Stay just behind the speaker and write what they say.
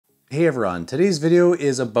Hey everyone, today's video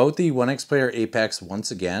is about the Onexplayer APEX once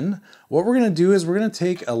again. What we're going to do is we're going to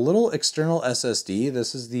take a little external SSD.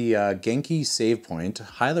 This is the Genki save point.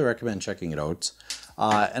 Highly recommend checking it out.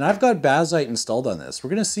 And I've got Bazzite installed on this.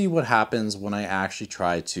 We're going to see what happens when I actually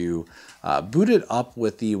try to boot it up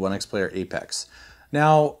with the Onexplayer APEX.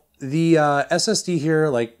 Now, the SSD here,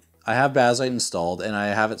 like I have Bazzite installed and I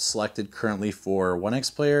have it selected currently for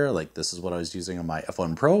Onexplayer. Like this is what I was using on my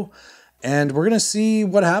F1 Pro. And we're gonna see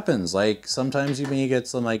what happens. Like sometimes you may get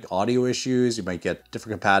some like audio issues, you might get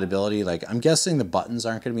different compatibility. Like I'm guessing the buttons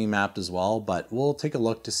aren't gonna be mapped as well, but we'll take a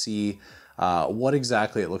look to see what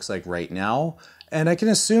exactly it looks like right now. And I can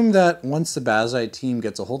assume that once the Bazzite team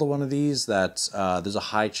gets a hold of one of these, that there's a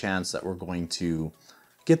high chance that we're going to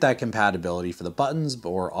get that compatibility for the buttons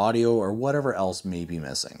or audio or whatever else may be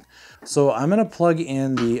missing. So I'm gonna plug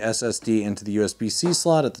in the SSD into the USB-C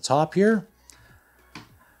slot at the top here.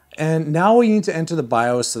 And now we need to enter the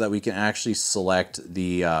BIOS so that we can actually select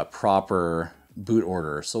the proper boot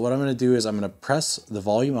order. So what I'm going to do is I'm going to press the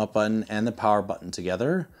volume up button and the power button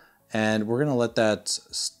together. And we're going to let that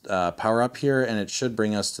power up here and it should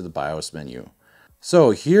bring us to the BIOS menu.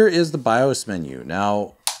 So here is the BIOS menu.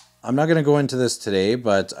 Now, I'm not going to go into this today,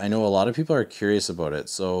 but I know a lot of people are curious about it.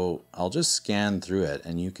 So I'll just scan through it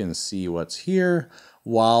and you can see what's here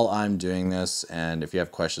while I'm doing this. And if you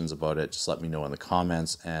have questions about it, just let me know in the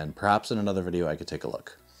comments and perhaps in another video I could take a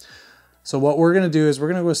look. So what we're going to do is we're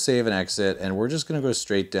going to go save and exit and we're just going to go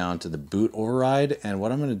straight down to the boot override. And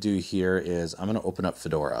what I'm going to do here is I'm going to open up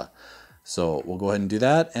Fedora. So we'll go ahead and do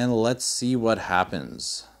that and let's see what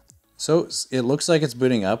happens. So it looks like it's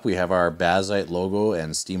booting up. We have our Bazzite logo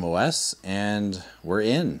and SteamOS and we're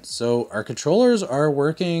in. So our controllers are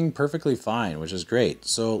working perfectly fine, which is great.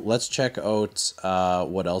 So let's check out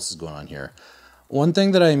what else is going on here. One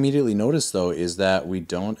thing that I immediately noticed though is that we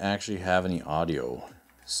don't actually have any audio.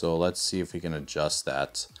 So let's see if we can adjust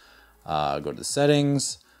that. Go to the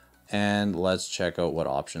settings and let's check out what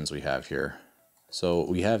options we have here. So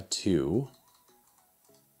we have two.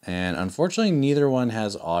 And unfortunately, neither one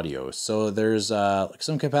has audio. So there's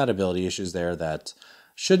some compatibility issues there that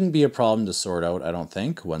shouldn't be a problem to sort out, I don't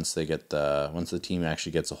think, once the team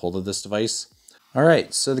actually gets a hold of this device. All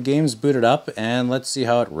right, so the game's booted up and let's see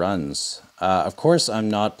how it runs. Of course, I'm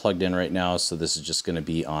not plugged in right now, so this is just going to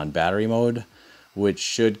be on battery mode, which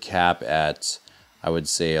should cap at, I would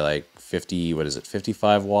say like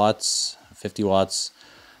 55 watts, 50 watts.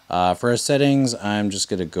 For our settings, I'm just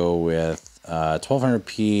going to go with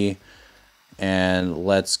 1200p and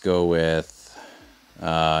let's go with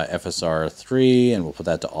FSR 3 and we'll put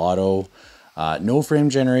that to auto. No frame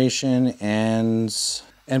generation and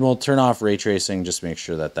we'll turn off ray tracing just to make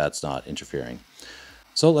sure that that's not interfering.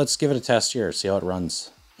 So let's give it a test here, see how it runs.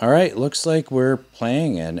 All right, looks like we're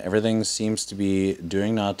playing and everything seems to be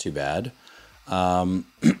doing not too bad.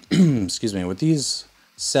 Excuse me, with these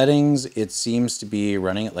settings, it seems to be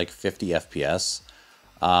running at like 50 FPS.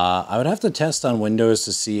 I would have to test on Windows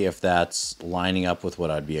to see if that's lining up with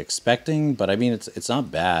what I'd be expecting, but I mean, it's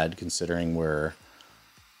not bad considering we're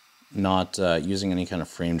not using any kind of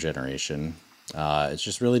frame generation. It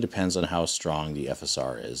just really depends on how strong the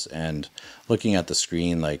FSR is. And looking at the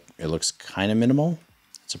screen, like it looks kind of minimal.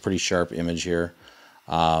 It's a pretty sharp image here.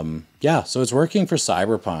 Yeah, so it's working for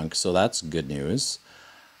Cyberpunk, so that's good news.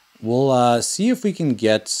 We'll see if we can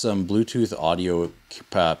get some Bluetooth audio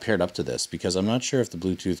paired up to this because I'm not sure if the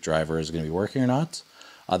Bluetooth driver is going to be working or not.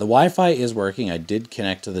 The Wi-Fi is working. I did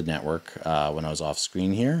connect to the network when I was off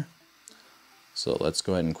screen here. So let's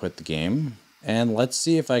go ahead and quit the game. And let's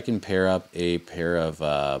see if I can pair up a pair of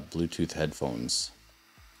Bluetooth headphones.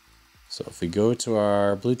 So if we go to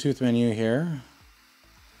our Bluetooth menu here,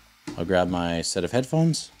 I'll grab my set of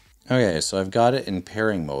headphones. Okay, so I've got it in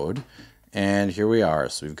pairing mode. And here we are.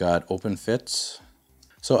 So we've got open fit.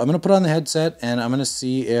 So I'm going to put on the headset and I'm going to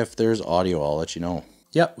see if there's audio. I'll let you know.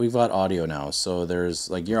 Yep, we've got audio now. So there's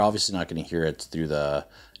like, you're obviously not going to hear it through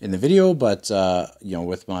in the video, but you know,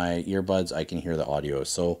 with my earbuds, I can hear the audio.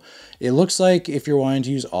 So it looks like if you're wanting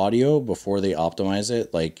to use audio before they optimize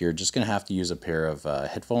it, like you're just going to have to use a pair of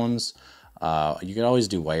headphones. You can always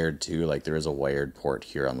do wired too. Like there is a wired port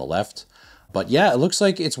here on the left. But yeah, it looks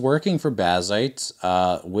like it's working for Bazzite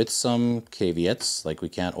with some caveats, like we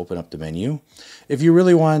can't open up the menu. If you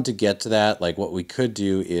really wanted to get to that, like what we could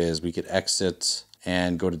do is we could exit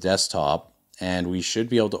and go to desktop, and we should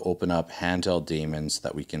be able to open up handheld daemon so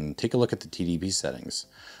that we can take a look at the TDP settings.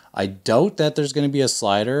 I doubt that there's going to be a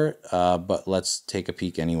slider, but let's take a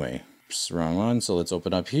peek anyway. Oops, wrong one. So let's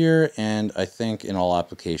open up here, and I think in all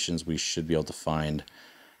applications we should be able to find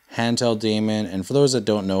handheld daemon. And for those that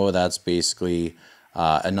don't know, that's basically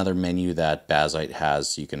another menu that Bazzite has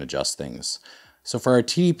so you can adjust things. So for our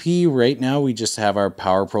TDP right now, we just have our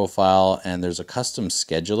power profile and there's a custom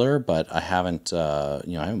scheduler, but I haven't, I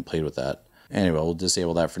haven't played with that. Anyway, we'll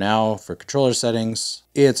disable that for now. For controller settings,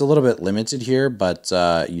 it's a little bit limited here, but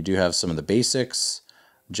you do have some of the basics.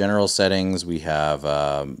 General settings, we have,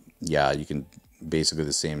 you can basically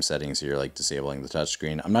the same settings here, like disabling the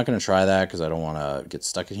touchscreen. I'm not going to try that because I don't want to get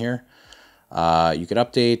stuck in here. You could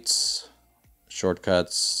update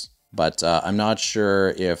shortcuts, but I'm not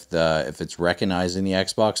sure if it's recognizing the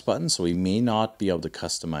Xbox button, so we may not be able to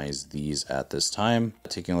customize these at this time.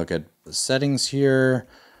 Taking a look at the settings here,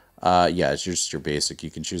 it's just your basic.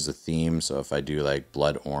 You can choose a theme, so if I do like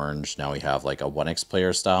blood orange, now we have like a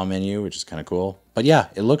Onexplayer style menu, which is kind of cool. But yeah,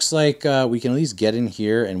 it looks like we can at least get in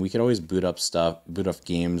here, and we can always boot up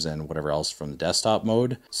games and whatever else from the desktop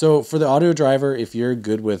mode. So for the audio driver, if you're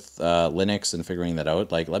good with Linux and figuring that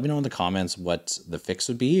out, like let me know in the comments what the fix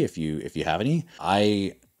would be if you have any.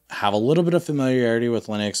 I have a little bit of familiarity with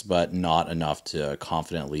Linux, but not enough to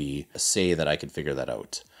confidently say that I could figure that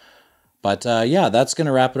out. But yeah, that's going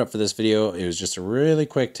to wrap it up for this video. It was just a really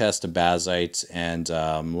quick test of Bazzite, and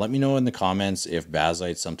let me know in the comments if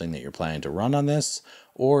Bazzite's something that you're planning to run on this,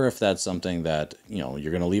 or if that's something that,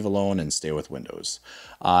 you're going to leave alone and stay with Windows.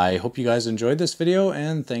 I hope you guys enjoyed this video,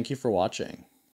 and thank you for watching.